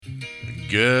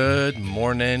Good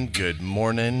morning, good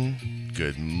morning,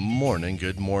 good morning,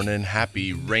 good morning.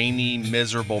 Happy rainy,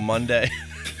 miserable Monday.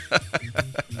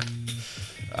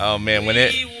 Oh man,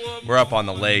 we're up on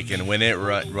the lake, and when it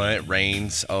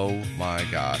rains, oh my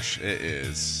gosh, it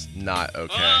is not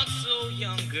okay.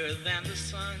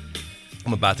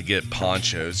 I'm about to get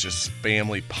ponchos, just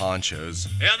family ponchos,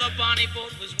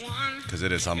 because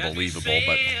it is unbelievable.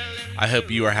 But I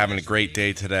hope you are having a great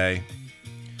day today.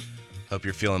 Hope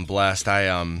you're feeling blessed.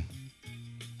 I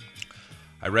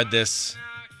read this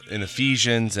in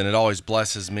Ephesians, and it always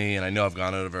blesses me. And I know I've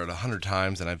gone over it 100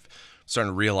 times, and I'm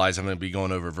starting to realize I'm going to be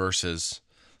going over verses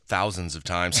thousands of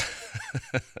times.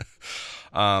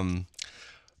 But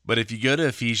if you go to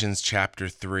Ephesians chapter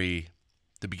 3,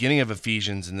 the beginning of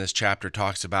Ephesians in this chapter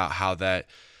talks about how that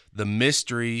the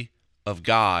mystery of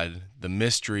God, the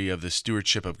mystery of the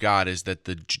stewardship of God, is that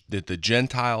the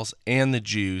Gentiles and the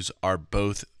Jews are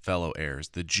both fellow heirs.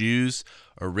 The Jews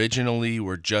originally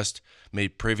were just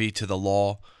made privy to the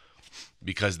law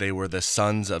because they were the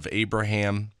sons of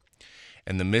Abraham.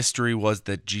 And the mystery was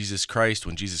that Jesus Christ,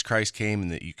 when Jesus Christ came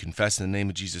and that you confess in the name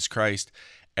of Jesus Christ,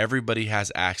 everybody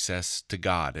has access to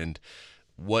God. And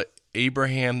what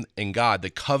Abraham and God,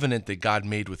 the covenant that God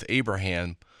made with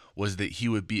Abraham, was that he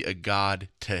would be a God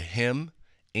to him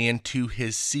and to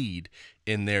his seed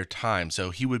in their time.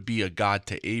 So he would be a God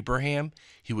to Abraham,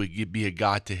 he would be a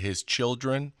God to his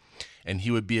children, and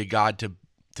he would be a God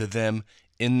to them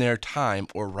in their time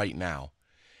or right now.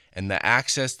 And the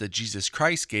access that Jesus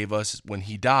Christ gave us when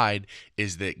he died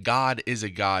is that God is a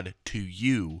God to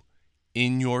you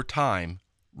in your time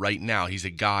right now. He's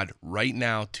a God right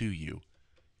now to you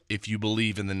if you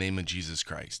believe in the name of Jesus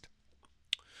Christ.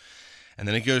 And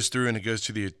then it goes through and it goes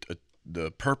to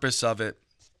the purpose of it.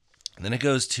 And then it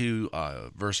goes to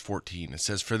verse 14. It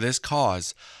says, "For this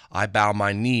cause I bow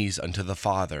my knees unto the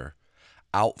Father,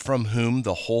 out from whom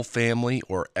the whole family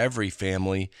or every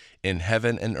family in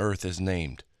heaven and earth is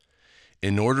named,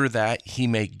 in order that he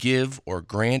may give or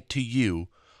grant to you,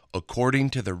 according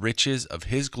to the riches of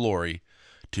his glory,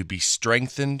 to be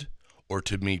strengthened or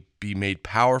to be made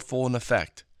powerful in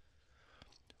effect,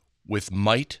 with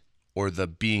might or the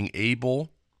being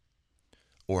able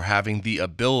or having the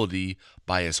ability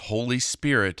by his Holy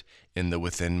Spirit in the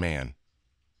within man."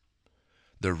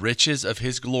 The riches of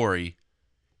his glory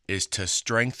is to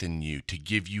strengthen you, to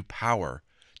give you power,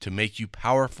 to make you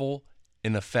powerful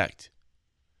in effect.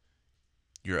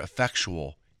 You're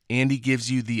effectual, and he gives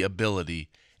you the ability,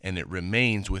 and it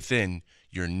remains within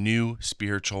your new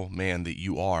spiritual man that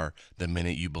you are the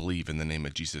minute you believe in the name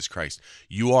of Jesus Christ.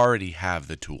 You already have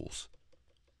the tools.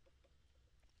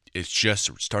 It's just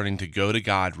starting to go to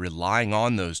God, relying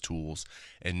on those tools,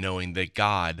 and knowing that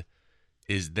God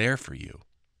is there for you.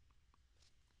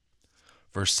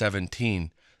 Verse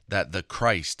 17, that the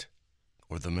Christ,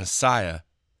 or the Messiah,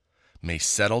 may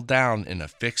settle down in a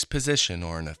fixed position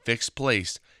or in a fixed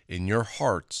place in your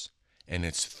hearts, and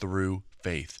it's through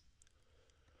faith.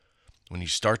 When you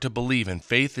start to believe, and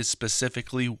faith is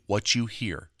specifically what you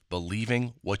hear,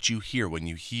 believing what you hear. When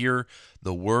you hear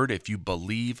the word, if you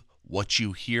believe what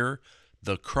you hear,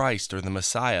 the Christ or the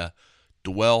Messiah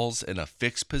dwells in a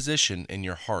fixed position in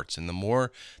your hearts. And the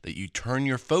more that you turn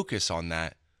your focus on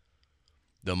that,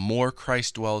 the more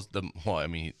Christ dwells,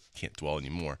 he can't dwell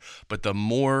anymore, but the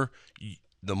more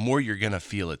you're going to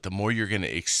feel it, the more you're going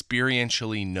to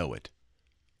experientially know it.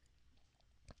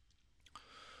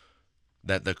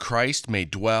 That the Christ may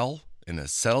dwell in a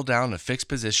settle down, in a fixed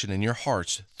position in your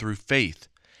hearts through faith,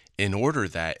 in order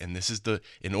that this is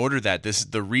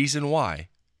the reason why,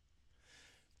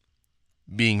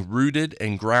 being rooted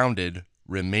and grounded,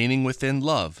 remaining within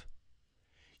love,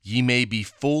 ye may be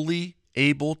fully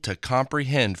able to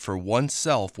comprehend for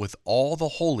oneself with all the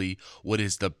holy what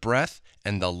is the breadth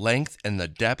and the length and the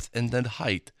depth and the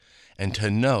height, and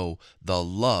to know the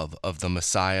love of the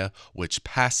Messiah which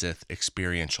passeth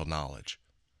experiential knowledge.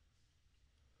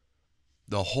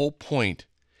 The whole point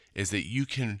is that you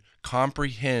can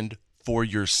comprehend for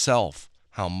yourself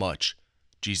how much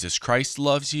Jesus Christ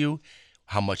loves you,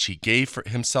 how much he gave for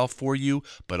himself for you,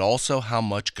 but also how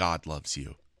much God loves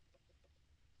you.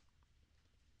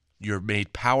 You're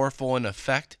made powerful in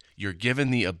effect, you're given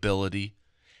the ability,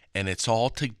 and it's all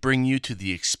to bring you to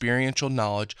the experiential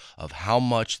knowledge of how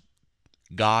much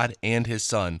God and his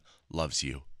Son loves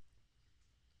you.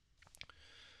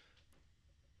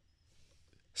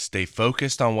 Stay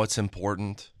focused on what's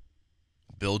important.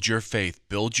 Build your faith,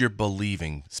 build your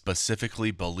believing, specifically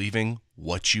believing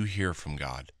what you hear from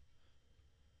God.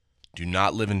 Do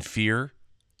not live in fear.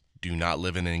 Do not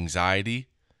live in anxiety.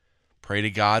 Pray to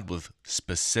God with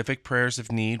specific prayers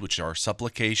of need, which are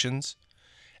supplications,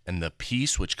 And the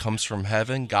peace which comes from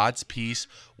heaven, God's peace,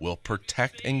 will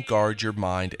protect and guard your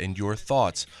mind and your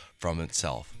thoughts from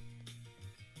itself.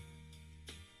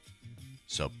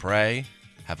 So pray,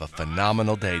 have a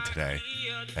phenomenal day today,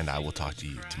 and I will talk to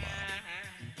you tomorrow.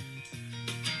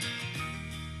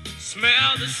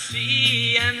 Smell the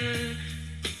sea and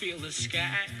feel the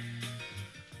sky.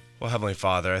 Well, Heavenly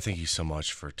Father, I thank you so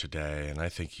much for today, and I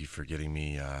thank you for getting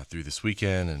me through this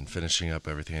weekend and finishing up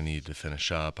everything I needed to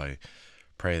finish up. I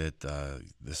pray that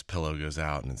this pillow goes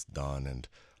out and it's done, and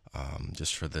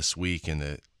just for this week, and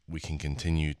that we can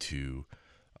continue to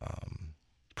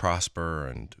prosper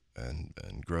and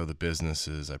grow the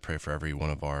businesses. I pray for every one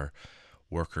of our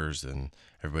workers and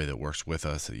everybody that works with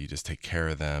us, that you just take care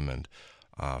of them, and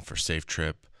for safe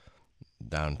trip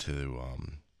down to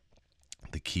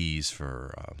the Keys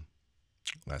for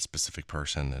that specific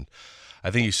person. And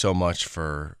I thank you so much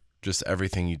for just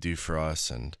everything you do for us,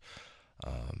 and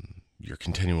your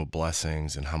continual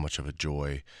blessings, and how much of a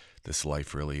joy this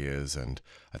life really is. And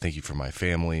I thank you for my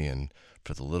family and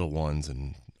for the little ones,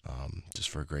 and just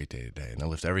for a great day today. And I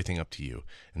lift everything up to you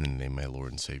in the name of my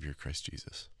Lord and Savior, Christ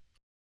Jesus.